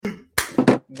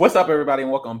What's up, everybody,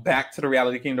 and welcome back to the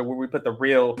Reality Kingdom, where we put the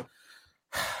real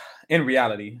in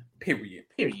reality. Period.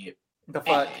 The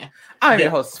fuck? I'm your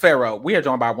host, Pharaoh. We are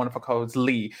joined by our wonderful co-host,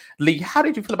 Lee. Lee, how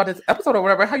did you feel about this episode or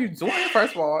whatever? How you doing,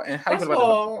 first of all? And how you feel about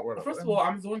this episode? First of all,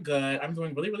 I'm doing good. I'm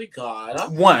doing really, really good.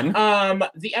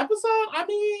 The episode, I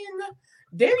mean,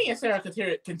 Danny and Sarah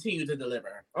continue to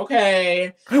deliver.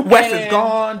 Okay. Wes is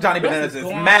gone. Johnny Bananas is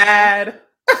mad.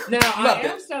 Now, I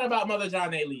am sad about Mother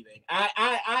Johnny leaving.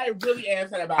 I really am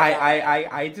sad about that.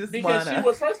 I just because she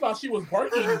was, first of all, she was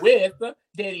working with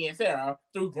Danny and Sarah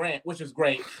through Grant, which is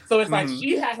great. So it's like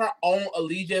she had her own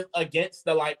allegiance against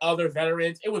the other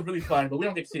veterans. It was really fun, but we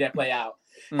don't get to see that play out.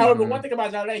 However, one thing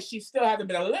about Johnny, she still hasn't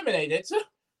been eliminated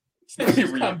since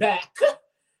she's come back.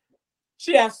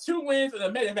 She has 2 wins and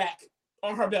a medevac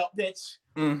on her belt, bitch.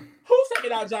 Who's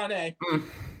taking out Johnny?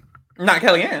 Not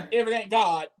Kellyanne. If it ain't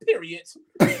God, period.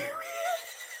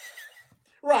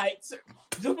 Right. Just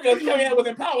because Kellyanne was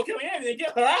in power, Kellyanne didn't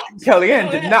get her out.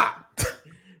 Kellyanne did not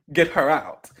get her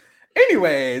out.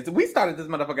 Anyways, we started this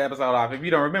motherfucker episode off. If you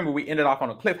don't remember, we ended off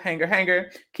on a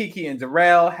cliffhanger. Kiki and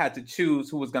Darrell had to choose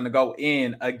who was going to go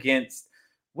in against,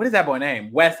 what is that boy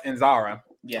name? Wes and Zara.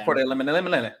 Yeah. For the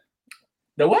elimination.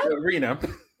 The what? The arena.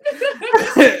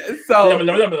 So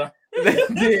they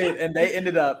did, and they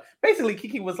ended up, basically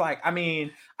Kiki was like, I mean,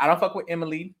 I don't fuck with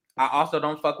Emily. I also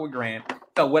don't fuck with Grant.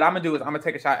 So what I'm going to do is I'm going to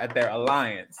take a shot at their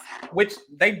alliance, which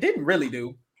they didn't really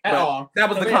do. At all. That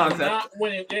was the concept.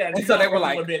 And so they were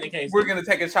like, we're going to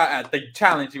take a shot at the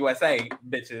Challenge USA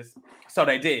bitches. So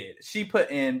they did. She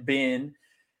put in Ben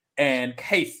and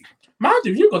Casey. Mind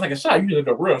you, if you go take a shot, you need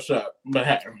a real shot.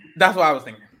 But that's what I was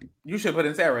thinking. You should put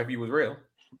in Sarah if you was real.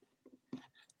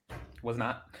 Was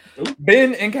not. Ooh.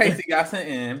 Ben and Casey got sent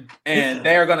in, and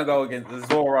they're gonna go against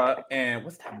Zora and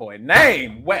what's that boy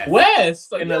name? Wes.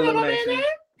 So in the elimination.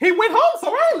 He went home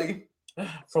so early.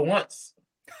 For once.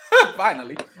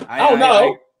 Finally.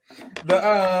 No.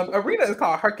 The arena is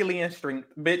called Herculean Strength.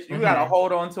 Bitch, you gotta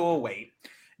hold on to a weight.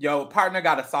 Your partner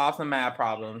gotta solve some math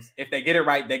problems. If they get it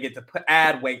right, they get to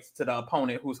add weights to the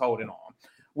opponent who's holding on.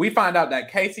 We find out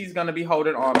that Casey's gonna be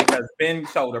holding on because Ben's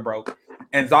shoulder broke.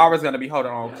 And Zara's going to be holding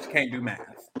on because she can't do math.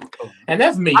 And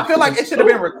that's me. I feel like it should have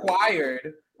been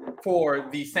required for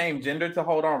the same gender to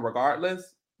hold on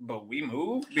regardless, but we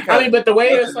moved. Because but the way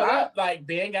it's set up, like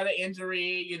Ben got an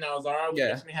injury, Zara was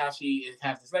mentioning how she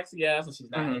has dyslexia, so she's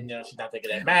not, she's not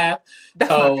thinking that math. That's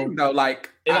so, not true, though. Like,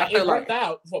 it worked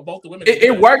out for both the women.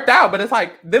 It worked out, but it's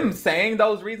like them saying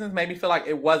those reasons made me feel like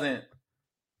it wasn't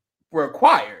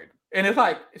required. And it's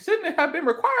like, shouldn't it have been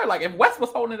required? Like, if Wes was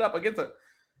holding it up against a...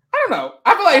 I don't know.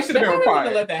 I feel like it should have been required.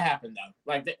 They let that happen though.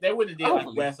 Like they would have did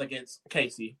like Wes against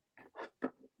Casey.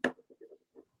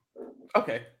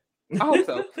 Okay, I hope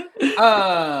so.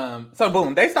 So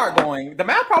boom, they start going. The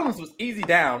math problems was easy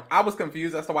down. I was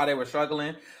confused as to why they were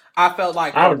struggling. I felt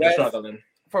like I was struggling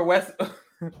for Wes,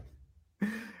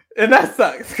 and that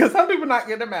sucks because some people not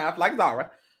getting the math like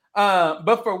Zara.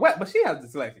 But for Wes, but she has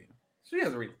dyslexia. She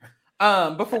has a reason.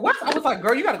 But for Wes, I was like,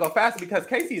 girl, you got to go faster because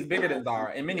Casey is bigger than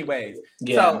Zara in many ways.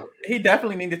 Yeah. So he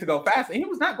definitely needed to go fast. And he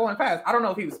was not going fast. I don't know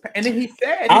if he was. And then he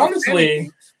said, honestly,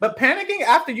 but panicking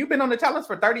after you've been on the challenge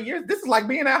for 30 years, this is like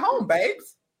being at home,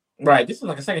 babes. Right. This is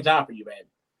like a second job for you, man.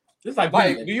 This is like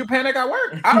do you panic at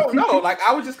work? I don't know. Like,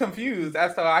 I was just confused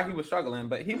as to why he was struggling,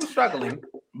 but he was struggling.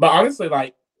 But honestly,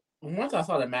 like, once I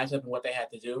saw the matchup and what they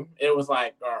had to do, it was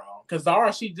like, girl, because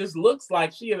Zara, she just looks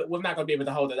like she was not going to be able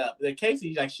to hold it up. The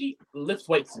Casey, like, she lifts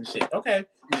weights and shit. Okay,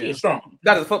 she is strong.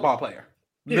 That is a football player,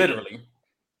 literally,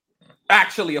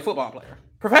 actually a football player,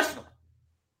 professional.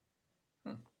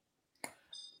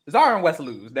 Zara and Wes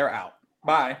lose; they're out.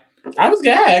 Bye. I was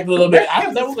gagged a little bit. I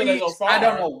thought that was going to go far. I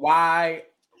don't know why.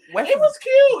 It was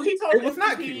cute. He told it was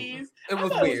not cute. It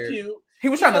was weird. It was cute. He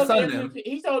was trying to sun them.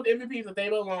 He told MVPs that they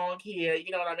belong here.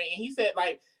 You know what I mean? And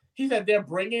he said they're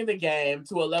bringing the game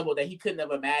to a level that he couldn't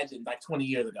have imagined like 20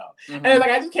 years ago. And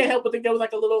I just can't help but think there was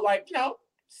like a little Sarah,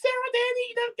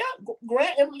 Danny, y'all,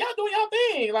 Grant, y'all doing y'all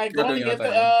thing, like going against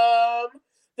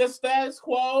the status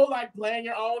quo, like playing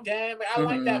your own game. Like, I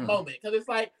like that moment because it's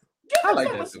like give them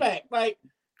some respect. Too. Like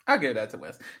I give that to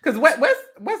Wes because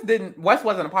Wes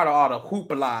wasn't a part of all the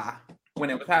hoopla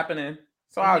when it was happening,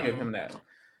 so I'll give him that.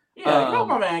 Yeah, get off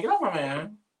my man. Get off my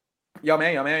man. Yo,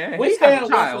 man. We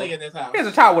stand Wesley in this house. He has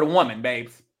a child with a woman,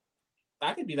 babes.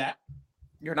 I could be that.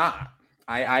 You're not.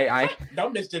 I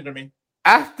don't misgender me.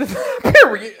 After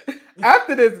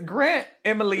this, Grant,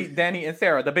 Emily, Danny, and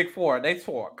Sarah, the big four, they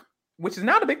talk, which is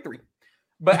now the big three.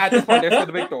 But at this point, they're still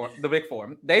the big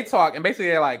four. They talk, and basically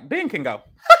they're like, Ben can go.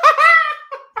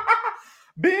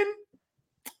 Ben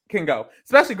can go.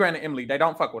 Especially Grant and Emily. They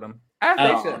don't fuck with him. As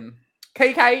they shouldn't.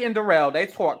 KK and Darrell, they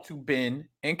talked to Ben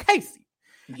and Casey.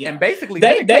 Yeah. And basically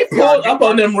they pulled up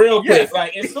on them real quick. Yes.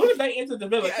 Like as soon as they entered the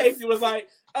villa, yes. Casey was like,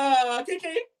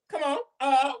 KK, come on.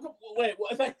 Wait,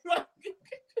 what?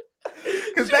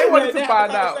 Because they wanted to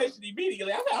find out.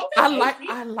 Immediately.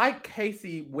 I like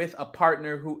Casey with a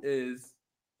partner who is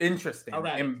interesting.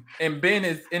 Right. And Ben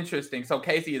is interesting. So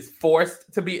Casey is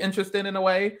forced to be interested in a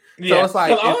way. Yeah. So it's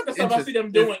like all of the stuff I see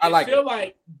them doing, I feel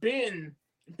like Ben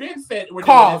said we're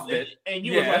doing this, and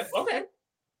you were like, okay.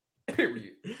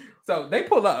 Period. So they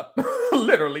pull up,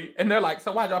 literally, and they're like,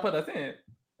 so why'd y'all put us in?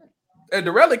 And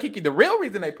Darrell and Kiki, the real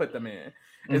reason they put them in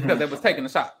is because they was taking a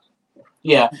shot.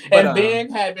 Yeah, but, and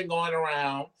Ben had been going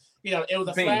around. It was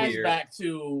a flashback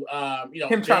to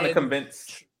him trying to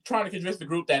convince the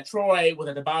group that Troy was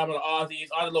at the bottom of the Aussies.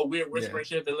 All the little weird whispering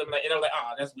shit they living like, and I was like,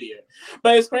 that's weird.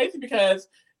 But it's crazy because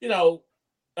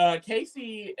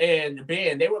Casey and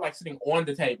Ben, they were like sitting on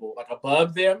the table, like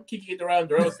above them. Kiki and Darrell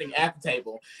was sitting at the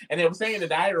table, and they were saying in the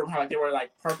dining room how like they were like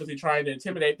purposely trying to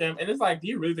intimidate them. And it's like, do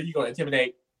you really think you're gonna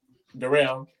intimidate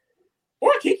Darrell?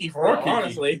 Or Kiki,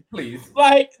 honestly. Please.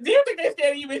 Like, do you think they're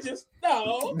scared of you bitches?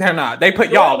 No. They're not. They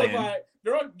put y'all in.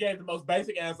 Darrell gave the most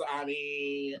basic answer. I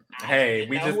mean, hey,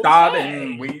 we just thought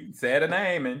and we said a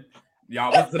name and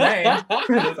y'all was the name.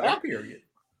 It's like, period.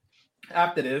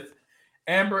 After this,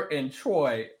 Amber and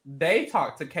Troy, they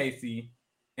talked to Casey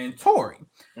and Tori.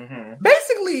 Mm-hmm.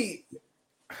 Basically,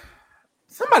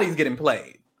 somebody's getting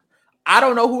played. I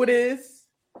don't know who it is.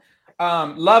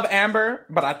 Love Amber,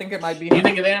 but I think it might be her. You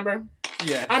think it's Amber?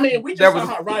 Yeah. I mean, we just saw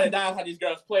how Ride or Die how these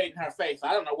girls played in her face.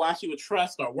 I don't know why she would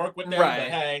trust or work with them. Right.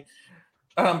 But hey.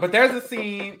 But there's a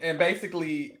scene, and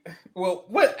basically,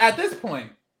 at this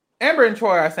point, Amber and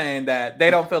Troy are saying that they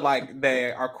don't feel like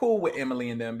they are cool with Emily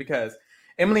and them because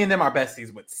Emily and them are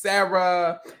besties with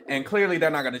Sarah, and clearly they're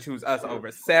not going to choose us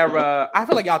over Sarah. I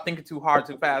feel like y'all thinking too hard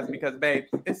too fast because, babe,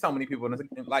 it's so many people.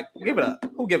 Like, give it up.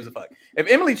 Who gives a fuck? If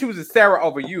Emily chooses Sarah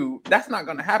over you, that's not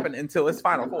going to happen until it's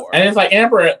Final Four. And it's like,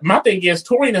 Amber, my thing is,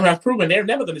 Tori and them have proven they're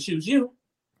never going to choose you.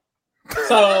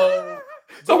 So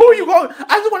who are you going?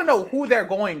 I just want to know who they're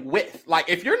going with. Like,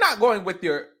 if you're not going with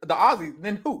the Aussies,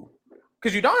 then who?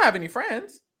 Because you don't have any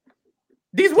friends.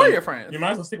 These were your friends. You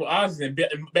might as well stick with Aussies and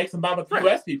make some bomb with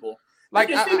US people. Like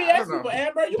CBS people,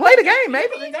 Amber. You play the game,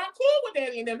 maybe. They got cool with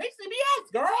Danny and them. They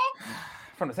CBS, girl.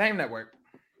 From the same network.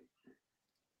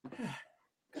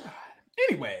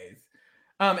 Anyways.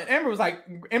 And Amber was like,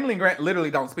 Emily and Grant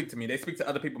literally don't speak to me. They speak to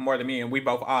other people more than me, and we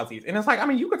both Aussies. And it's like, I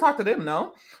mean, you could talk to them,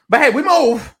 no? But hey, we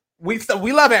move. We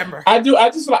love Amber. I do.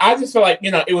 I just feel like,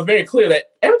 it was very clear that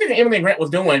everything that Emily and Grant was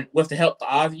doing was to help the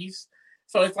Aussies.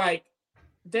 So it's like,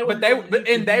 they were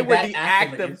the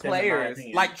active players.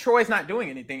 Like, Troy's not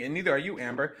doing anything, and neither are you,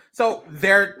 Amber. So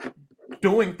they're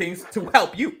doing things to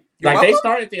help you. They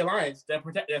started the alliance that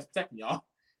protecting y'all.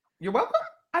 You're welcome.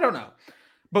 I don't know.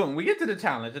 Boom. We get to the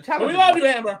challenge. We love you,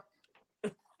 Amber.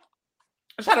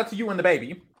 Shout out to you and the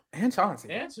baby and Chauncey.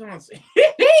 Shout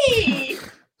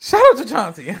out to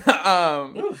Chauncey.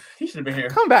 He should have been here.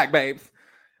 Come back, babes.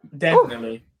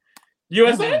 Definitely. Ooh.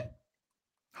 USA?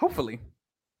 Hopefully.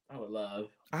 I would love.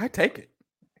 I take it.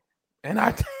 And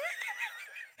I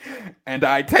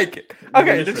take it.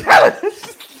 Okay, the challenge.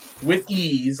 With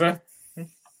ease. Maybe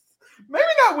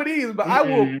not with ease, but I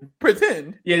will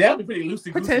pretend. Yeah, that would be pretty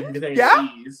loosey. Pretend? Yeah?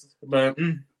 Ease, but...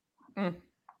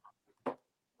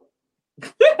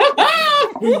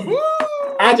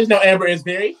 I just know Amber is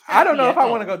very. I don't know if I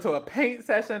want to go to a paint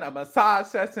session, a massage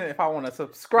session, if I want to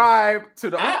subscribe to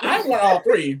the. I want all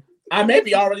three. I may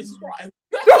be already subscribed.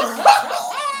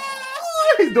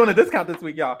 He's doing a discount this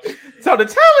week, y'all. So the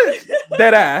challenge,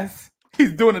 dead ass,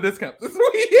 he's doing a discount this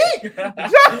week.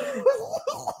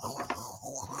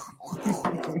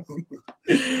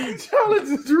 Challenge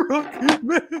is Rocket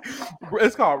Man.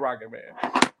 It's called Rocket Man.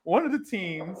 One of the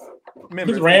team's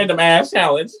members. This random ass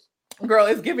challenge. Girl,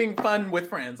 it's giving fun with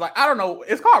friends. Like, I don't know.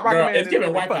 It's called Rocket Man. It's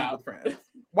giving fun with friends.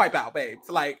 Wipeout, babes.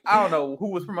 Like, I don't know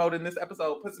who was promoting this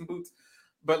episode, Puss in Boots,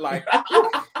 but like,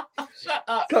 shut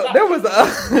up. So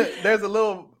there's a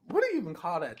little, what do you even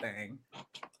call that thing?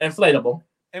 Inflatable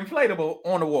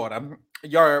on the water.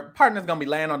 Your partner's gonna be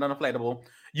laying on an inflatable.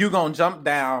 You gonna jump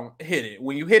down, hit it.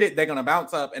 When you hit it, they're gonna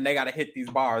bounce up and they gotta hit these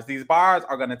bars. These bars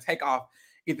are gonna take off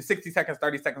either 60 seconds,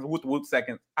 30 seconds, whoop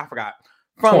seconds. I forgot.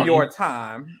 From 20. Your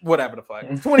time, whatever the fuck.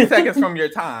 20 seconds from your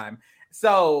time.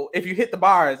 So if you hit the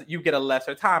bars, you get a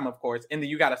lesser time, of course. And then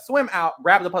you got to swim out,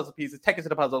 grab the puzzle pieces, take it to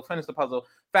the puzzle, finish the puzzle.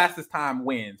 Fastest time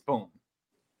wins. Boom.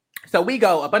 So we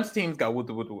go, a bunch of teams go,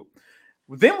 whoop.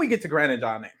 Then we get to Grant and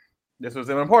John. This was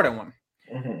an important one.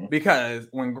 Mm-hmm. Because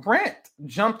when Grant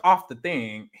jumped off the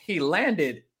thing, he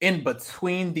landed in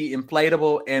between the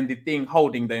inflatable and the thing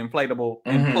holding the inflatable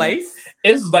in place.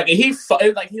 It's like he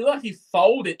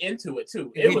folded into it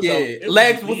too. He did.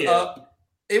 Legs was up.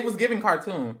 It was giving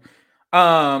cartoon.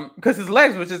 Because his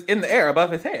legs were just in the air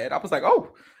above his head. I was like,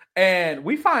 oh. And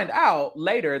we find out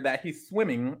later that he's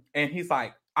swimming and he's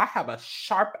like, I have a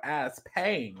sharp ass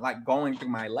pain like going through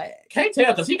my leg. Can't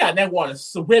tell because he got in that water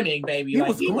swimming, baby. He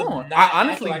was gone. I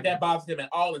honestly like that bothered him at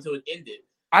all until it ended.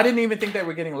 I didn't even think they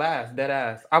were getting last, dead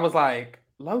ass. I was like,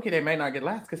 Loki, they may not get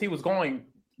last because he was going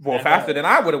faster than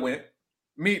I would have went.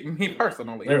 Me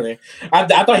personally. Literally. I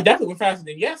thought he definitely went faster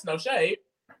than Yes, no shade.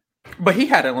 But he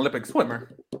had an Olympic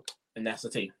swimmer. And that's the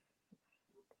T.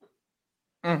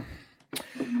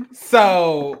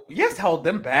 So, Yes held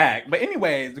them back. But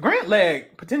anyways, Grant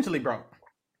leg potentially broke.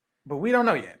 But we don't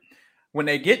know yet. When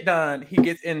they get done, he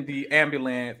gets in the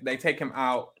ambulance. They take him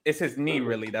out. It's his knee,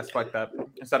 really, that's fucked up.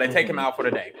 And so they take him out for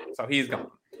the day. So he's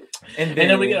gone. And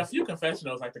then we get a few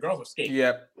confessionals. Like, the girls are scared.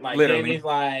 Yep. Like, literally. Danny's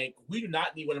like, we do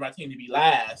not need one of our team to be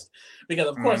last. Because,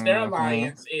 of course, their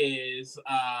alliance is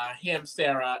him,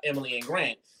 Sarah, Emily, and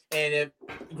Grant. And if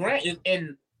Grant is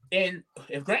in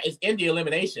the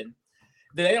elimination,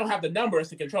 then they don't have the numbers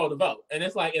to control the vote. And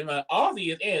it's like, if an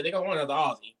Aussie is in, they're going to want another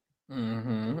Aussie.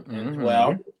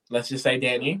 Well, let's just say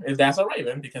Danny is that's a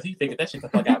Raven because he figured that shit the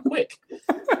fuck out quick.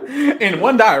 In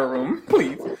one diary room,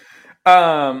 please.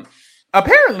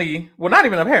 Apparently, well, not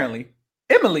even apparently,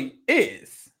 Emily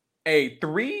is a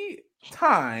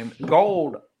 3-time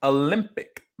gold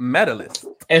Olympic medalist.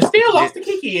 And still lost to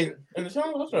Kiki in the show.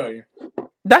 I'll show you.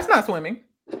 That's not swimming.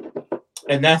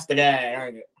 And that's the guy,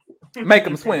 ain't it? Make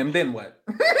him swim, then what?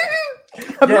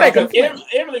 Girl,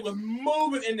 Emily was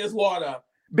moving in this water.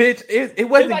 Bitch, it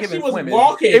wasn't like giving swimming.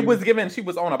 Walking. It was giving she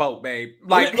was on a boat, babe.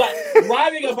 Like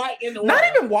riding a bike in the water. Not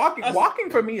even walking. Walking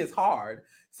for me is hard.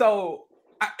 So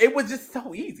it was just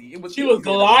so easy. It was. She was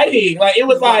gliding. Like it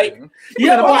was like you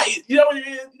know what it is. You know what it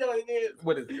is.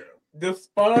 What is it, girl? The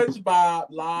SpongeBob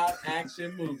live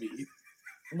action movie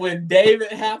when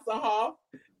David Hasselhoff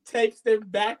takes them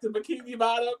back to Bikini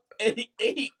Bottom, and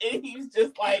he's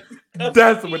just like,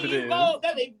 that's what it is.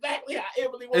 That's exactly how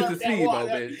Emily was. It's a speedboat,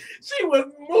 bitch. She was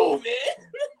moving.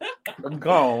 I'm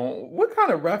gone. What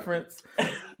kind of reference?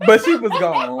 But she was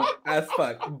gone as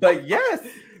fuck. But Yes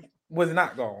was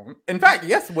not gone. In fact,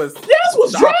 Yes was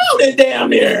drowning down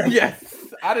there.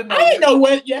 Yes, I didn't know. I didn't know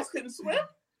what Yes couldn't swim.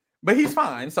 But he's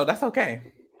fine, so that's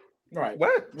okay. Right.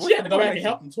 What? She had to go back and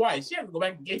help him twice. She had to go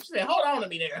back and get. She said, "Hold on to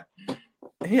me, nigga."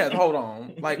 He had to hold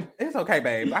on. Like, it's okay,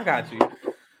 babe. I got you.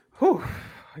 Whew.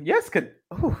 Yes, could.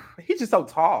 Whew. He's just so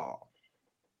tall.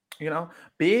 You know?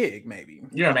 Big, maybe.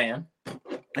 You're a man.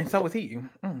 And so is he.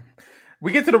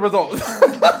 We get to the results.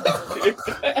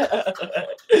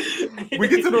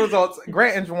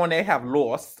 Grant and Jornay have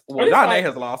lost. Well, Jornay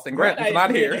has lost, and Grant is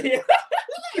not here. He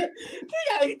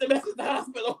gotta get the message to the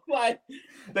hospital. Like,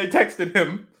 they texted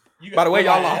him. By the way,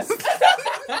 y'all lost.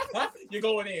 You're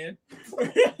going in.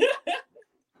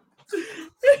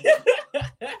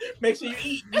 Make sure you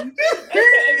eat.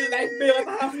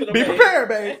 Be prepared,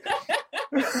 babe.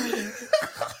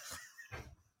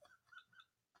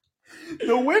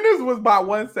 The winners was by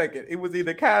 1 second. It was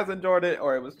either Kaz and Jordan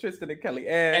or it was Tristan and Kelly.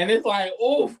 And it's like,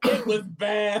 oof, it was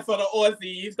bad for the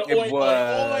Aussies. It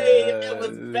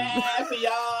was bad for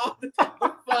y'all.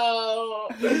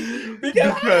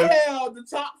 Because how the hell the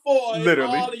top 4 is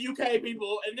all the UK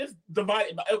people, and this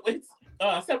divided by it's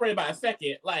separated by a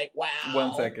second. Like, wow.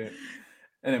 1 second.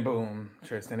 And then boom,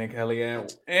 Tristan and Kelly and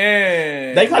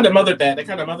they kind of mothered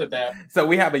that. So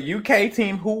we have a UK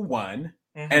team who won.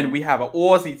 And we have an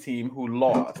Aussie team who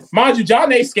lost. Mind you,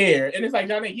 Jornay scared. And it's like,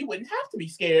 Jornay, you wouldn't have to be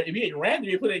scared if you didn't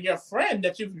randomly put in your friend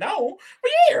that you've known for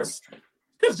years.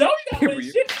 Because Joey got win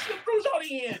shit to threw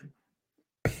Joey in.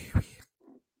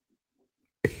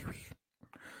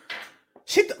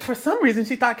 For some reason,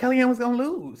 she thought Kellyanne was going to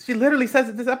lose. She literally says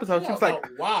it this episode. She was like,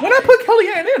 why? When I put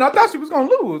Kellyanne in, I thought she was going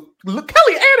to lose.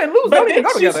 Kellyanne and lose don't even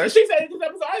go together. She said this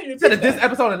episode. I didn't said this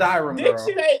episode in the diary room, girl. Did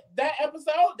she say that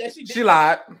episode that she did? She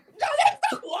lied. No, that's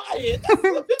not lying.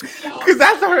 Because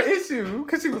that's her issue.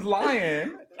 Because she was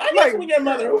lying. I guess when your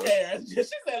mother, who cares? She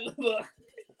said, look.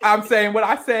 I'm saying what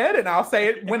I said, and I'll say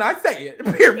it when I say it.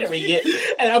 Period.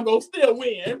 And I'm going to still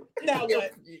win. Now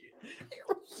what?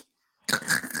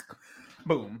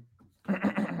 Boom.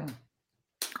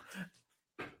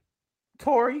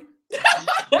 Tori. The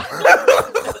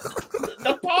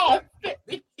pause.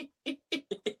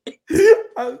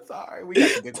 I'm sorry. We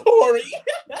got to get Tori.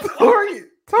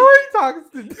 Tori talks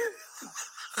to.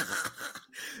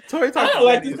 Tori talks. I don't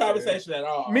like this conversation at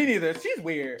all. Me neither. She's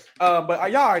weird.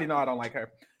 But y'all already know I don't like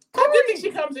her. I do think she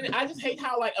comes comes in, I just hate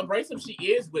how like abrasive she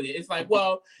is with it. It's like,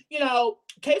 well,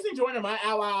 Casey and Jordan are my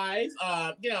allies.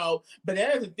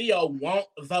 Bananas and Theo won't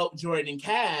vote Jordan and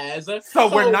Kaz.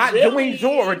 So we're not doing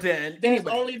Jordan. There's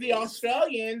only the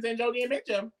Australians and Jody and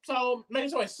Mitchum. So make a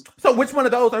choice. So which one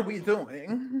of those are we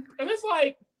doing? And it's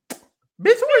like,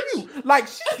 bitch, who are you? Like,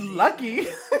 she's lucky.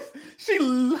 She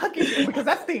lucky because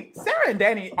that's the thing. Sarah and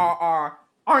Danny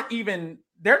aren't even.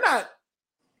 They're not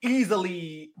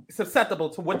easily susceptible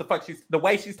to what the fuck the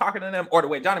way she's talking to them or the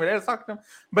way Johnny Bananas talking to them.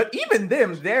 But even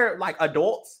them, they're like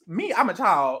adults. Me, I'm a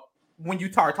child when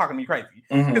you start talking to me crazy.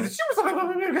 Because she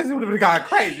was got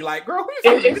crazy. Like, girl, who you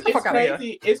talking to? Get the fuck out of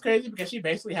here. It's crazy because she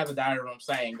basically has a diary room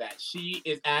saying that she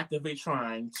is actively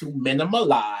trying to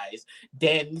minimalize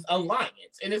Danny's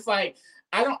alliance. And it's like,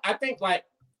 I think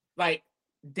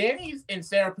Danny's and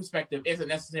Sarah's perspective isn't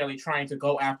necessarily trying to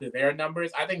go after their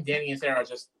numbers. I think Danny and Sarah are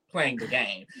just playing the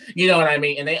game. You know what I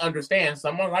mean? And they understand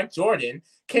someone like Jordan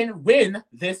can win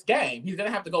this game. He's going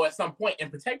to have to go at some point,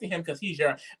 and protecting him because he's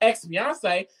your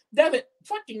ex-fiance doesn't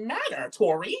fucking matter,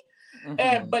 Tori.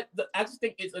 But I just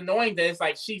think it's annoying that it's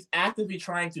like she's actively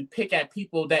trying to pick at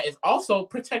people that is also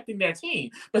protecting their team.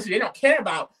 But see, they don't care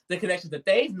about the connections that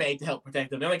they've made to help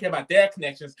protect them. They only care about their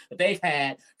connections that they've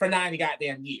had for 90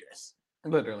 goddamn years.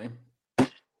 Literally.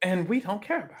 And we don't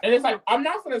care about it. And it's like, I'm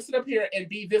not going to sit up here and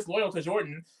be this loyal to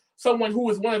Jordan, someone who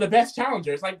is one of the best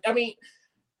challengers. Like, I mean,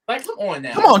 like, come on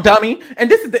now. Come on, dummy. And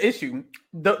this is the issue.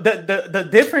 The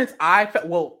difference I felt,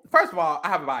 well, first of all, I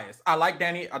have a bias. I like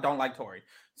Danny. I don't like Tori.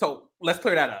 So let's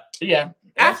clear that up. Yeah.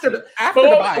 After the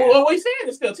bias. What we're saying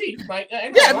is still tea. Like,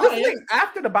 yeah, but this is the thing.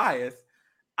 After the bias,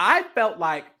 I felt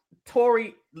like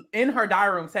Tori in her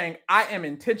diary room saying, I am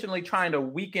intentionally trying to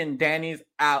weaken Danny's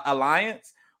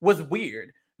alliance was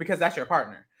weird because that's your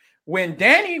partner. When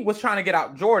Danny was trying to get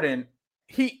out Jordan,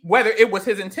 whether it was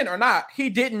his intent or not, he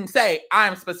didn't say,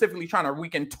 I'm specifically trying to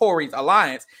weaken Tori's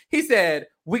alliance. He said,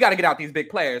 we got to get out these big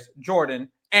players, Jordan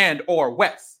and or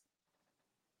Wes.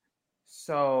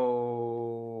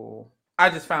 So I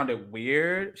just found it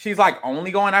weird. She's like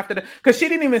only going after because she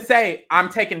didn't even say, I'm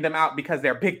taking them out because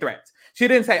they're big threats. She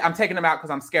didn't say, I'm taking them out because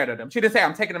I'm scared of them. She didn't say,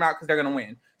 I'm taking them out because they're going to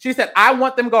win. She said, I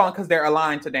want them going because they're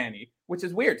aligned to Danny, which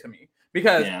is weird to me.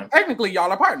 Because technically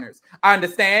y'all are partners. I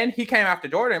understand he came after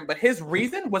Jordan, but his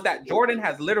reason was that Jordan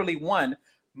has literally won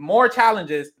more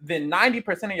challenges than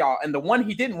 90% of y'all. And the one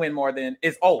he didn't win more than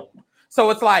is old. So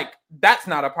it's like, that's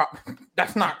not a problem.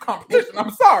 That's not competition.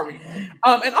 I'm sorry.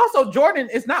 And also Jordan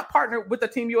is not partnered with a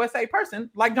Team USA person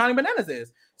like Johnny Bananas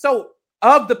is. So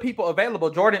of the people available,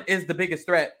 Jordan is the biggest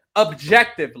threat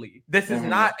objectively. This is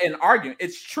not an argument.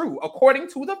 It's true. According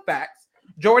to the facts,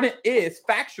 Jordan is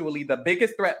factually the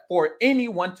biggest threat for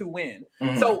anyone to win.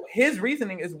 So his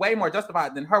reasoning is way more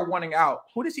justified than her wanting out.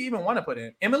 Who did she even want to put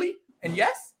in? Emily and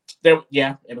Yes?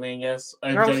 Emily and Yes.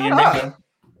 Girl, shut up.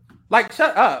 Like,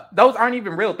 shut up. Those aren't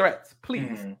even real threats.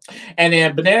 Please. And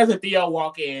then Bananas and Theo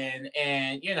walk in,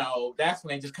 and, that's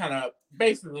when they just kind of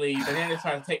basically Bananas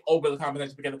trying to take over the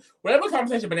conversation because whatever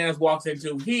conversation Bananas walks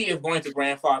into, he is going to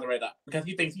grandfather it up because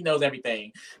he thinks he knows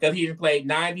everything. Because he played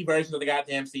 90 versions of the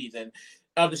goddamn season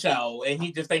of the show, and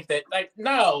he just thinks that, like,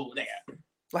 no, nigga.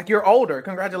 Like, you're older.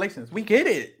 Congratulations. We get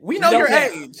it. We know your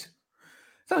age.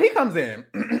 So he comes in,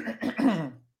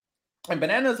 and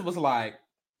Bananas was like,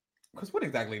 because what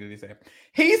exactly did he say?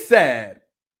 He said,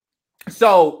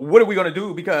 so what are we going to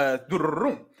do? Because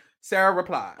Sarah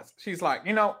replies. She's like,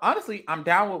 honestly, I'm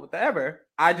down with whatever.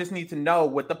 I just need to know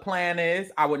what the plan is.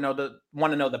 I would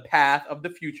want to know the path of the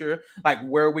future. Like,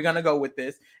 where are we going to go with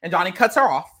this? And Johnny cuts her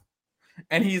off.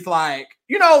 And he's like,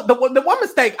 the one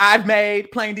mistake I've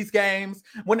made playing these games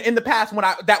when in the past,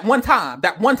 that one time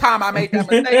I made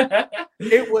that mistake,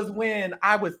 it was when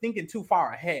I was thinking too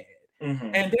far ahead.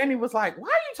 And Danny was like, why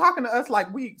are you talking to us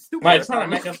like we stupid? Like, trying to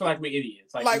make us feel like we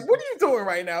idiots. Like, what are you doing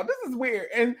right now? This is weird.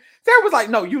 And Sarah was like,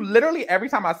 no, you literally, every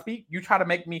time I speak, you try to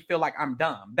make me feel like I'm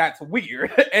dumb. That's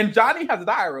weird. And Johnny has a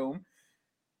diary room.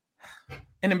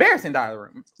 An embarrassing diary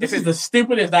room. This is the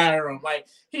stupidest diary room. Like,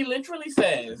 he literally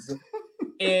says,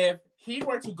 if he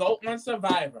were to go on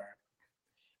Survivor,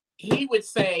 he would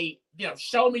say,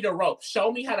 show me the ropes.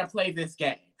 Show me how to play this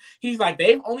game. He's like,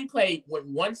 they've only played with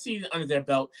one season under their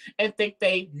belt and think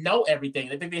they know everything.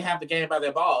 They think they have the game by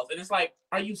their balls. And it's like,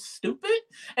 are you stupid?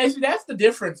 And see, that's the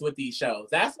difference with these shows.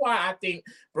 That's why I think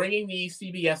bringing these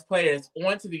CBS players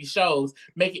onto these shows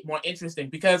make it more interesting,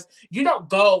 because you don't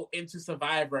go into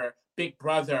Survivor, Big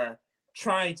Brother,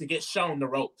 trying to get shown the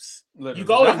ropes. Literally. You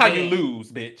go that's to how win. You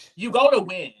lose, bitch. You go to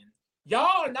win.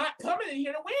 Y'all are not coming in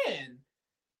here to win.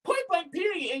 Point blank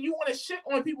period. and you want to shit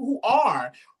on people who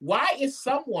are. Why is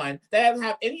someone that doesn't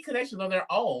have any connections on their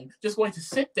own just going to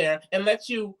sit there and let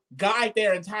you guide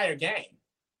their entire game?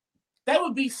 That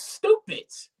would be stupid.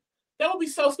 That would be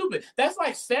so stupid. That's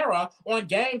like Sarah on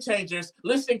Game Changers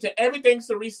listening to everything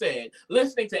Cirie said,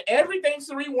 listening to everything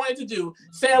Cirie wanted to do,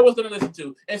 Sarah was going to listen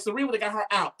to, and Cirie would have got her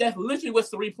out. That's literally what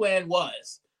Cirie's plan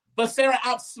was. But Sarah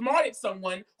outsmarted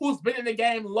someone who's been in the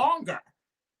game longer.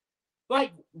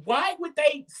 Like, why would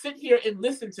they sit here and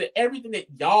listen to everything that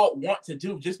y'all want to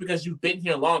do just because you've been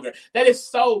here longer? That is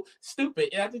so stupid.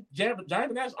 And I think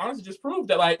Jonathan Nash honestly just proved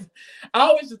that, like, I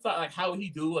always just thought, like, how would he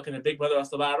do, like, in a Big Brother or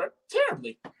Survivor?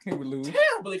 Terribly. He would lose.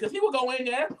 Terribly, because he would go in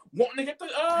there wanting to get the...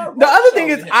 The other thing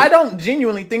is, I don't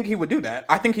genuinely think he would do that.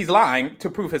 I think he's lying to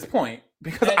prove his point.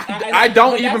 Because I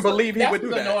don't even believe he would do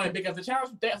that. That's annoying, because the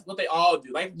challenge, that's what they all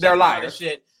do. Like, they're liars.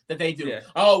 Shit that they do. Yeah.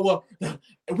 Oh, well,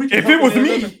 if it was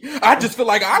me, I just feel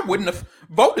like I wouldn't have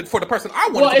voted for the person I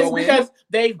wanted to go in. Well, it's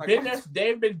because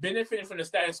they've been benefiting from the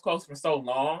status quo for so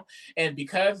long, and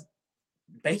because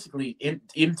basically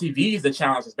MTV's The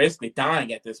Challenge is basically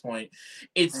dying at this point.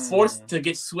 It's forced to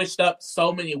get switched up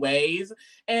so many ways,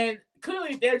 and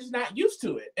clearly they're just not used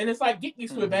to it. And it's like, get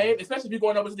used to it, babe, especially if you're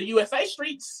going over to the USA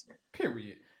streets.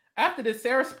 Period. After this,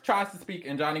 Sarah tries to speak,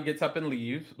 and Johnny gets up and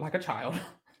leaves like a child.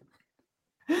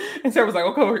 And Sarah was like,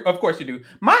 okay, of course you do.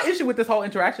 My issue with this whole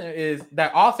interaction is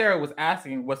that all Sarah was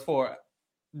asking was for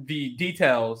the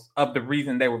details of the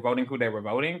reason they were voting who they were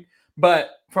voting.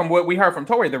 But from what we heard from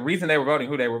Tori, the reason they were voting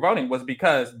who they were voting was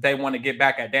because they want to get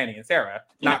back at Danny and Sarah,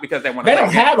 not because they want to. They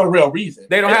don't have a real reason.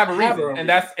 They don't have a reason, and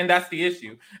that's the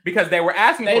issue, because they were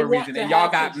asking for a reason, and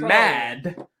y'all got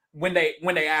mad when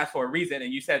they asked for a reason,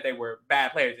 and you said they were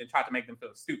bad players and tried to make them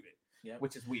feel stupid,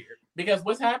 which is weird. Because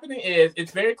what's happening is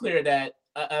it's very clear that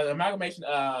an amalgamation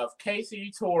of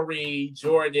Casey, Tori,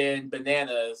 Jordan,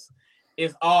 Bananas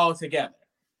is all together,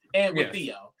 and with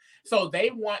Theo. So they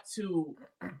still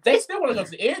want to go to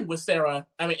the end with Sarah,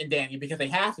 and Danny, because they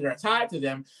have to, they're tied to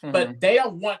them, but they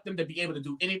don't want them to be able to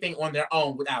do anything on their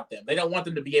own without them. They don't want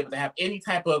them to be able to have any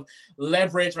type of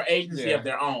leverage or agency of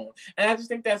their own. And I just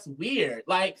think that's weird.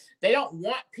 Like, they don't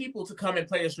want people to come and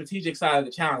play the strategic side of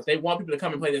the challenge. They want people to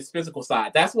come and play this physical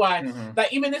side. That's why,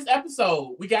 like, even this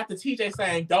episode, we got the TJ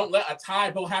saying, don't let a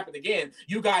tie vote happen again.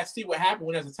 You guys see what happened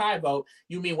when there's a tie vote.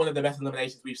 You mean one of the best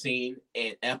eliminations we've seen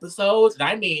in episodes? And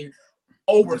I mean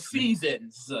over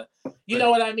seasons. You know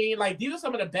what I mean? Like, these are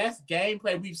some of the best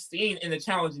gameplay we've seen in the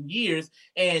challenge in years,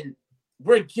 and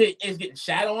it's getting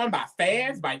shat on by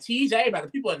fans, by TJ, by the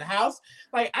people in the house.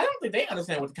 Like, I don't think they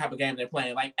understand what the type of game they're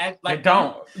playing. Like they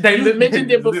don't. You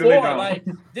mentioned it before. Like,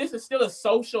 this is still a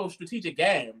social strategic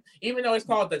game, even though it's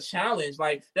called the challenge.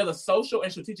 Like, there's a social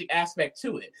and strategic aspect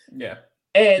to it. Yeah.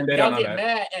 And y'all get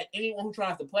mad at anyone who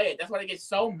tries to play it. That's why they get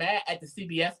so mad at the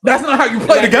CBS players. That's not how you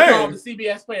play the game. The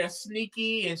CBS players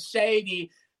sneaky and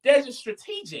shady. They're just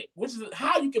strategic, which is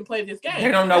how you can play this game.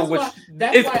 They don't know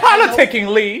it's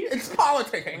politicking, Lee. It's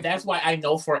politicking. That's why I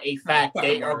know for a fact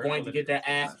they are going to get their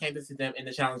ass handed to them in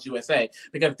the Challenge USA,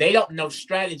 because they don't know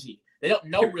strategy. They don't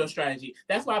know real strategy.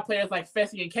 That's why players like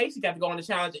Fessy and Casey got to go on the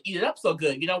challenge and eat it up so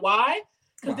good. You know why?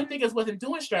 Because them niggas wasn't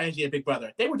doing strategy at Big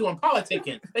Brother. They were doing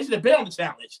politicking. They should have been on the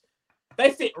challenge. They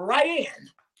fit right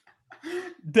in.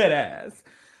 Dead ass.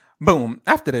 Boom.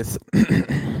 After this,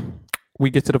 we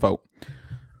get to the vote.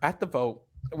 At the vote,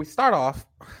 we start off.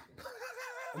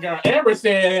 Girl, Amber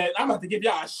said, I'm about to give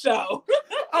y'all a show.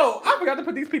 Oh, I forgot to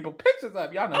put these people pictures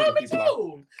up. Y'all know who these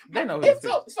people are. They know who these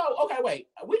people. So, okay, wait.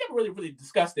 We never really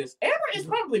discussed this. Amber is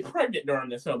probably pregnant during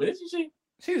this film, isn't she?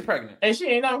 She's pregnant. And she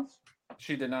ain't know?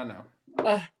 She did not know.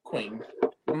 Queen.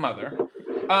 Mother.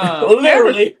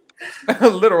 Literally.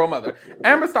 Literal mother.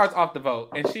 Amber starts off the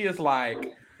vote, and she is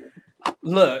like,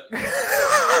 look,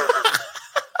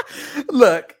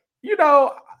 you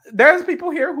know, there's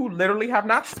people here who literally have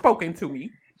not spoken to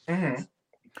me. And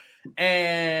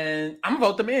I'm gonna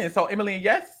vote them in. So, Emily,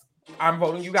 yes, I'm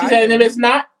voting you guys. She said, if it's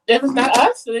not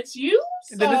us, then it's you.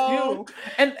 So. Then it's you.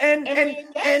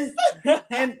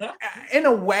 And in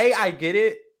a way, I get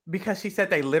it, because she said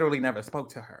they literally never spoke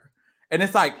to her. And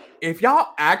it's like, if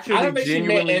y'all actually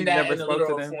genuinely never spoke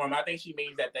to them. Form. I think she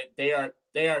means that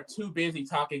they are too busy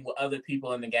talking with other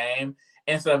people in the game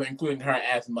instead of including her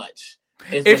as much.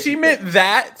 If she meant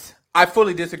that, I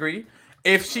fully disagree.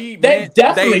 If she they've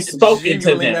definitely spoken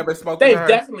to them. They've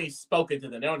definitely spoken to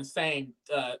them. They're on the same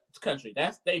country.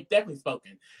 They've definitely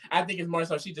spoken. I think it's more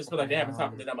so she just feels like they haven't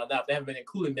talked to them enough. They haven't been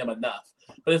including them enough.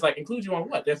 But it's like, include you on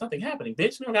what? There's nothing happening,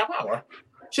 bitch. We don't got power.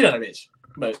 She not a bitch.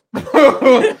 But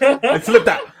it slipped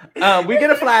out. We get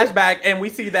a flashback and we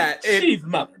see that she's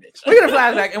mother bitch. We get a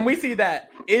flashback and we see that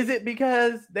Is it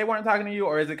because they weren't talking to you,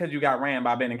 or is it because you got ran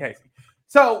by Ben and Casey?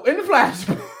 So in the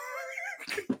flashback,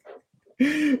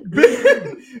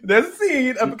 there's a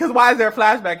scene because why is there a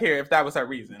flashback here if that was her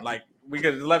reason? Like, we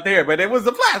could have left there, but it was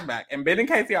a flashback. And Ben and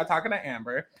Casey are talking to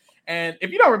Amber. And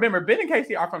if you don't remember, Ben and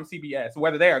Casey are from CBS.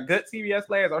 Whether they are good CBS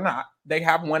players or not, they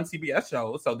have one CBS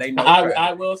show, so they know.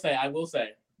 I will say,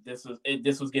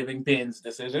 this was giving Ben's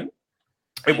decision.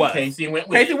 It was. Casey went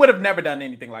with Casey would have never done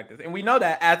anything like this, and we know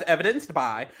that as evidenced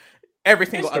by every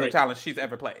single other challenge she's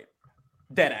ever played.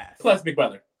 Dead ass. Plus Big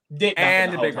Brother. Dick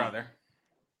and the Big Brother.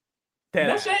 Dead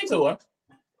no ass. shade to her.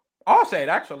 All shade,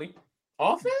 actually.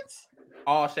 Offense?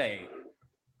 All shade.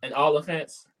 And all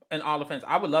offense? And all offense.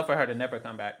 I would love for her to never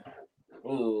come back.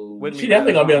 Ooh. She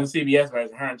definitely gonna be on the CBS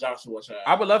version. Her and Joshua Child.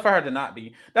 I would love for her to not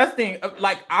be. That's the thing.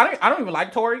 Like, I don't even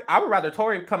like Tori. I would rather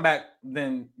Tori come back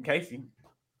than Casey.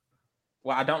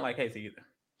 Well, I don't like Casey either.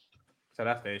 So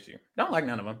that's the issue. Don't like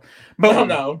none of them. But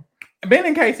no. Ben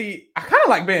and Casey, I kind of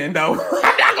like Ben though. I'm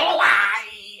not gonna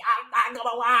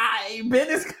lie. Ben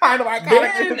is kind of like he's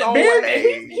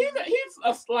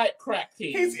a slight crack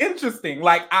team. He's interesting.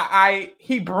 Like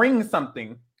he brings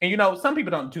something, and some people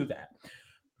don't do that.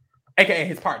 AKA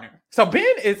his partner. So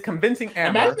Ben is convincing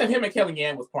Amber. Imagine if him and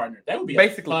Kellyanne was partnered. That would be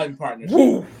basically a fun partnership.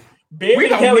 Woo. Ben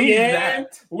we and don't need Kellyanne,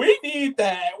 that. We need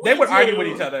that. They would argue with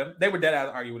each other. They would dead ass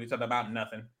argue with each other about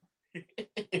nothing.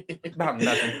 About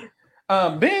nothing.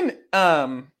 Ben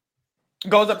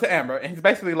goes up to Amber and he's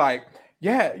basically like,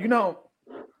 yeah,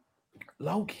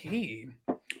 low key.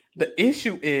 The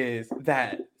issue is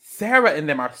that Sarah and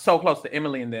them are so close to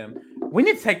Emily and them. We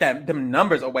need to take them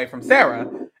numbers away from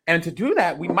Sarah. And to do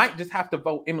that, we might just have to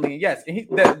vote Emily and yes. And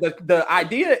the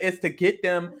idea is to get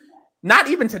them not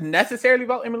even to necessarily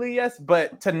vote Emily yes,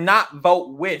 but to not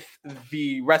vote with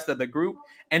the rest of the group.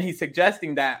 And he's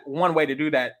suggesting that one way to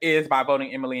do that is by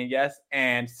voting Emily and yes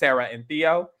and Sarah and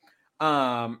Theo.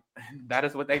 That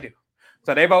is what they do.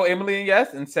 So they vote Emily and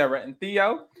yes and Sarah and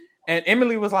Theo. And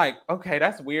Emily was like, okay,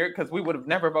 that's weird because we would have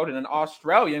never voted an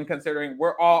Australian considering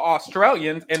we're all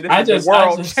Australians and this is the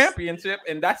world championship.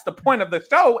 And that's the point of the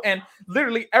show. And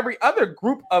literally every other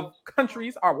group of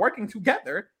countries are working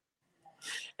together.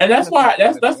 And that's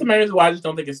the main reason why I just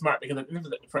don't think it's smart because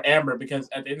for Amber, because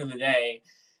at the end of the day,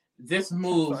 this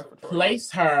move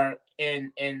placed her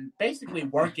in basically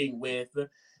working with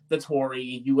the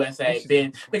Tory USA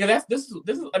Ben because this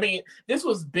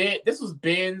was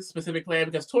Ben's specific plan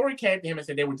because Tory came to him and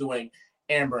said they were doing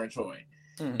Amber and Troy.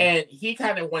 Mm-hmm. And he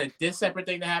kind of wanted this separate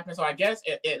thing to happen. So I guess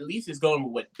at least it's going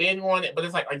with what Ben wanted, but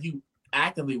it's like, are you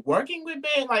actively working with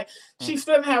Ben? Like, she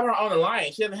still doesn't have her own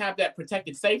alliance. She doesn't have that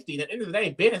protected safety. And at the end of the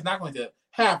day, Ben is not going to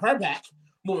have her back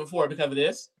moving forward because of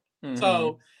this. Mm-hmm.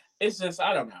 So it's just,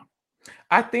 I don't know.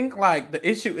 I think like the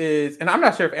issue is, and I'm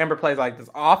not sure if Amber plays like this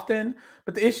often,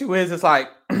 but the issue is it's like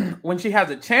when she has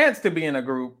a chance to be in a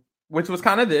group, which was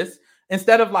kind of this,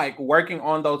 instead of like working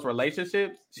on those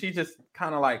relationships, she just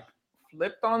kind of like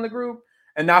flipped on the group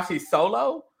and now she's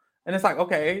solo. And it's like,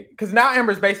 okay, because now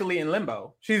Amber's basically in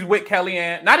limbo. She's with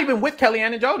Kellyanne, not even with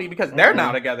Kellyanne and Jody because they're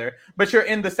now together, but you're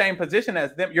in the same position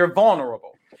as them. You're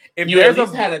vulnerable. If you at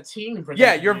least had a team.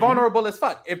 Yeah, you're vulnerable as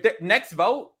fuck. If the next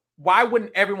vote, why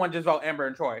wouldn't everyone just vote Amber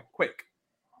and Troy? Quick.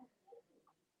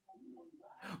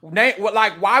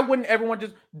 Like, why wouldn't everyone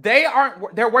just...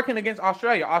 They're working against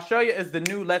Australia. Australia is the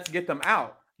new let's get them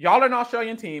out. Y'all are an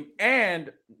Australian team,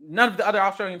 and none of the other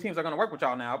Australian teams are going to work with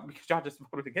y'all now because y'all just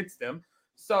voted against them.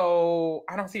 So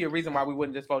I don't see a reason why we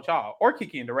wouldn't just vote y'all or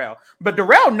Kiki and Darrell. But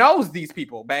Darrell knows these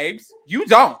people, babes. You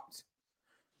don't.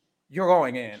 You're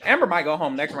going in. Amber might go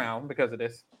home next round because of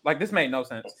this. Like, this made no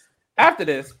sense. After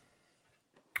this,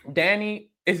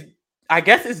 I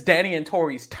guess it's Danny and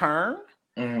Tori's turn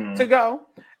to go.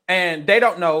 And they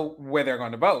don't know where they're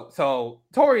going to vote. So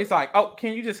Tori's like, oh,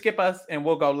 can you just skip us and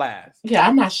we'll go last? Yeah,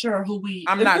 I'm not sure who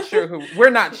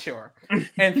we're not sure.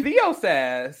 And Theo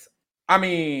says, I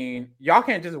mean, y'all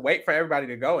can't just wait for everybody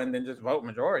to go and then just vote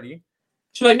majority.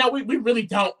 She's like, no, we really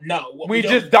don't know. We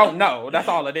just don't know. That's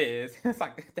all it is. It's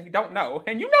like, they don't know.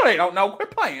 And they don't know.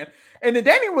 Quit playing. And then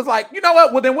Danny was like, you know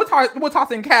what? Well, then we'll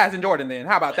toss in Kaz and Jordan then.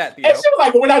 How about that, Theo? And she was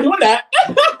like, well, we're not doing that.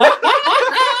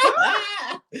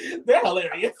 They're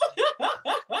hilarious.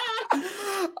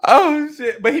 Oh,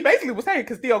 shit. But he basically was saying,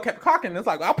 because Theo kept cocking, it's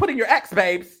like, I'll put in your ex,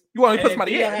 babes. You want to put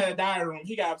somebody in? Theo had a diary room.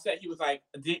 He got upset. He was like,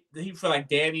 he feel like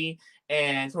Danny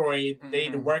and Tori, they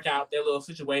need to work out their little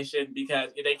situation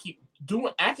because if they keep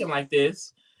acting like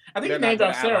this, I think he named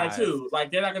off Sarah allies. Too.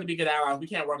 Like, they're not going to be good allies. We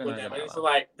can't work with them. And it's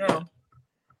like, girl,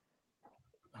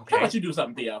 how about you do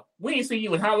something, Theo? We ain't seen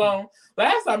you in how long?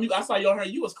 Last time I saw you on her,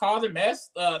 you was causing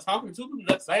mess, talking to them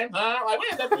at the same time. Like,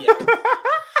 where's that Theo?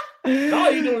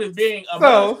 All you doing is being a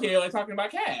buzzkill and talking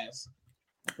about Cass.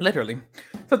 Literally.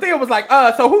 So Theo was like,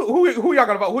 so who y'all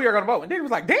gonna vote? Who y'all gonna vote? And then he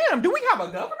was like, damn, do we have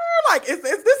a governor? Like, is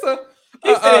this a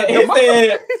he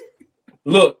said,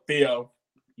 look, Theo,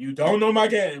 you don't know my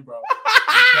game, bro.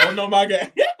 You don't know my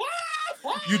game.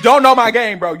 You don't know my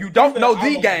game, bro. You don't know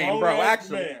the game, bro.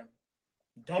 Actually, man.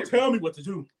 Don't tell me what to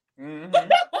do. Mm-hmm.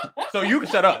 So you can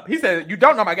shut up. He said, you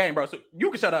don't know my game, bro. So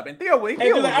you can shut up. And Theo, like,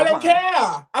 I don't care.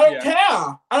 I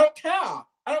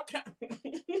don't care.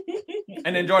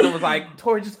 And then Jordan was like,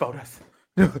 Tori, just vote us.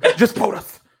 Just vote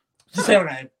us. Just say her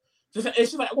name. And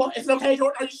she's like, well, it's okay,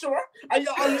 Jordan. Are you sure? Are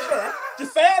you sure?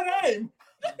 Just say her name.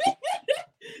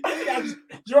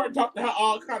 Jordan talked to her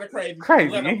all kind of crazy.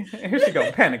 Here she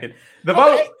go, panicking. The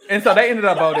vote, and so they ended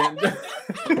up voting.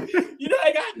 You know,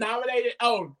 they got nominated.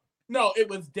 Oh no, it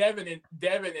was Devin and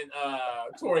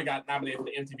Tori got nominated for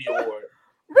the MTV Award.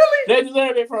 Really? They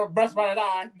deserved it for Best by the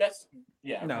Eye.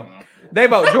 No, they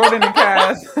vote Jordan and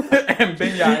Cass and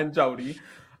Benya and Jody.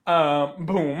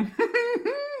 Boom.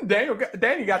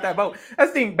 Danny got that vote.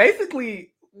 That's the thing.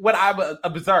 Basically, what I've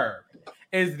observed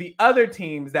is the other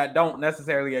teams that don't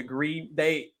necessarily agree,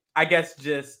 they, I guess,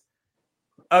 just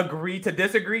agree to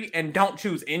disagree and don't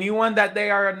choose anyone that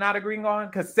they are not agreeing on.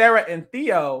 Because Sarah and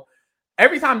Theo,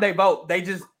 every time they vote, they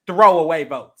just throw away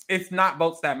votes. It's not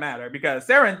votes that matter because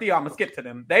Sarah and Theo, I'm going to skip to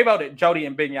them. They voted Jody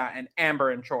and Benya and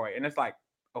Amber and Troy. And it's like,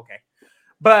 okay.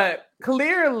 But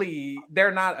clearly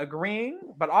they're not agreeing,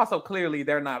 but also clearly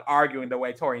they're not arguing the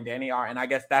way Tori and Danny are. And I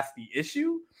guess that's the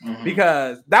issue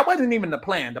because that wasn't even the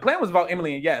plan. The plan was vote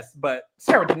Emily and yes, but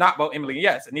Sarah did not vote Emily and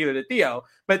yes, and neither did Theo.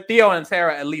 But Theo and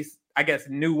Sarah at least, I guess,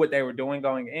 knew what they were doing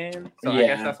going in. So I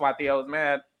guess that's why Theo was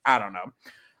mad. I don't know.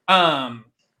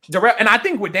 And I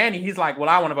think with Danny, he's like, well,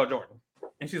 I want to vote Jordan.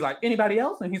 And she's like, anybody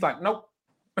else? And he's like, nope.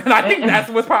 And I think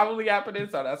that's what's probably happening.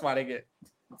 So that's why they get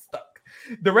stuck.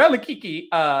 Darrell and Kiki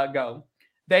go.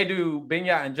 They do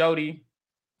Benya and Jody,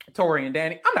 Tori and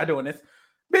Danny. I'm not doing this.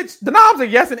 Bitch, the knobs are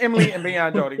yes and Emily and Benya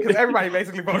and Jody because everybody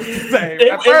basically voted the same.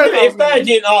 It started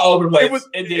getting all over the place.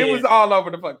 It was all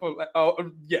over the fuck.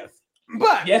 Oh, yes.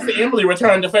 But yes, and Emily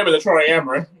returned the favor to Troy and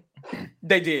Amber.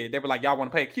 They did. They were like, y'all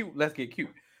want to play cute? Let's get cute.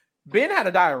 Ben had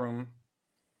a diary room.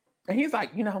 And he's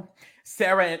like,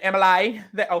 Sarah and Emily.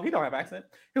 He don't have accent.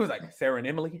 He was like, Sarah and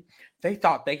Emily, they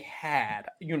thought they had,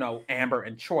 Amber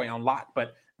and Troy on lock,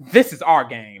 but this is our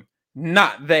game,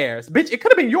 not theirs. Bitch, it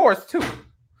could have been yours too.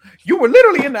 You were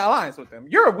literally in the alliance with them.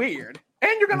 You're weird.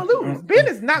 And you're going to lose. Ben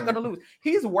is not going to lose.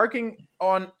 He's working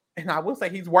on, and I will say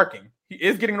he's working. He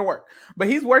is getting to work. But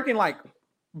he's working like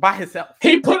by himself.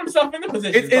 He put himself in the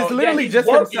position. It's literally just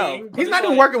himself. He's not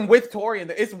even working with Tori.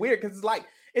 It's weird because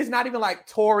it's not even like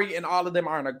Tori and all of them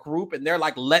are in a group and they're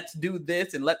like, let's do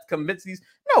this and let's convince these.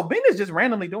 No, Ben is just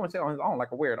randomly doing shit on his own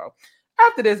like a weirdo.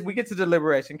 After this, we get to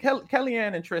deliberation.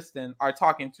 Kellyanne and Tristan are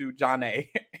talking to Janae.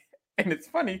 And it's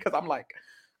funny because I'm like,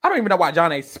 I don't even know why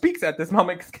Janae speaks at this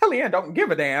moment because Kellyanne don't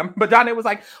give a damn. But Janae was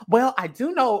like, well, I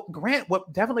do know Grant would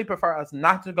definitely prefer us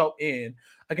not to go in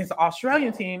against the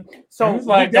Australian team. So he's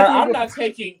like, I'm not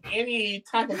taking any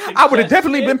type of suggestion. I would have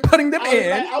definitely been putting them in.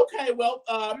 Like, okay, well,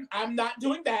 I'm not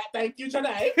doing that. Thank you,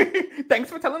 Janae. Thanks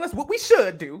for telling us what we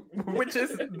should do, which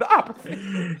is the opposite.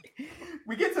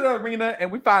 We get to the arena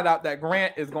and we find out that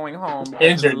Grant is going home.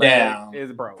 Injured down.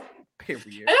 Is broke. Period.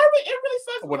 And it really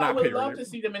sucks. Well, I would love to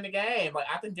see them in the game. Like,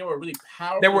 I think they were really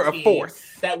powerful. They were a force.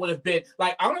 That would have been,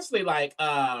 like, honestly, like,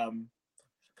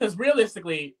 because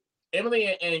realistically,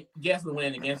 Emily and Yes would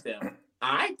win against them.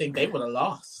 I think they would have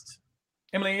lost.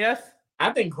 Emily and Yes? I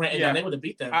think Grant and Janae would have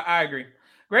beat them. I agree.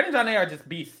 Grant and Janae are just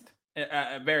beasts.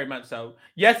 Very much so.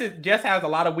 Yes, it just has a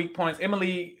lot of weak points.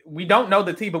 Emily, we don't know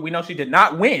the tea, but we know she did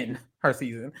not win her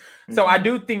season. So I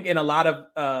do think in a lot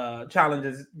of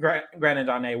challenges, Grant and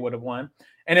Janae would have won.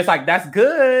 And it's like, that's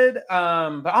good.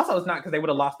 But also it's not because they would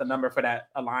have lost the number for that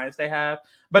alliance they have.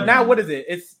 But now what is it?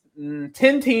 It's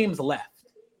 10 teams left.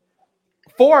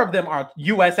 4 of them are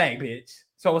USA, bitch.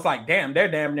 So it's like, damn, they're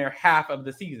damn near half of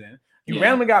the season. You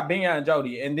randomly got Benya and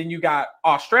Jody, and then you got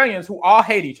Australians who all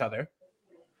hate each other.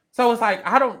 So it's like,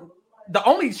 the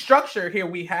only structure here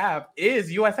we have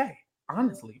is USA,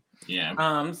 honestly.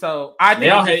 Yeah. So I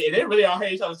think they really all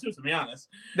hate each other too, to be honest.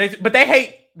 But they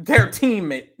hate their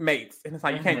teammates, and it's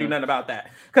like you can't do nothing about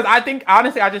that. Because I think,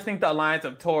 honestly, I just think the alliance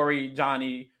of Tori,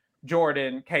 Johnny,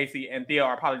 Jordan, Casey, and Theo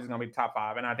are probably just going to be the top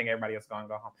 5, and I think everybody else is going to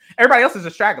go home. Everybody else is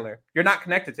a straggler. You're not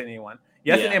connected to anyone.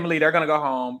 Yes, and Emily, they're going to go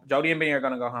home. Jody and Benny are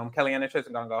going to go home. Kellyanne and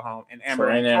Tristan are going to go home. And Amber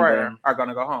and Troy are going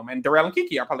to go home. And Darrell and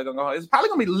Kiki are probably going to go home. It's probably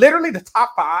going to be literally the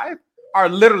top 5 are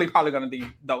literally probably going to be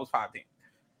those 5 teams.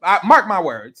 Mark my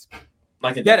words.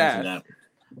 Like a dead ass.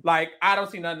 Like, I don't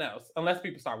see nothing else unless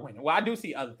people start winning. Well, I do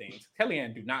see other things.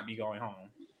 Kellyanne do not be going home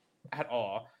at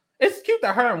all. It's cute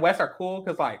that her and Wes are cool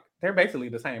because, like, they're basically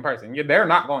the same person. They're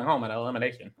not going home at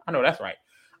elimination. I know that's right.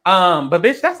 But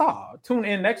bitch, that's all. Tune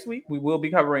in next week. We will be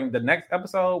covering the next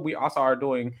episode. We also are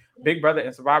doing Big Brother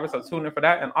and Survivor, so tune in for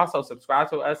that. And also subscribe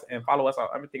to us and follow us on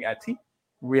everything at T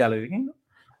Reality Kingdom.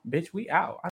 Bitch, we out.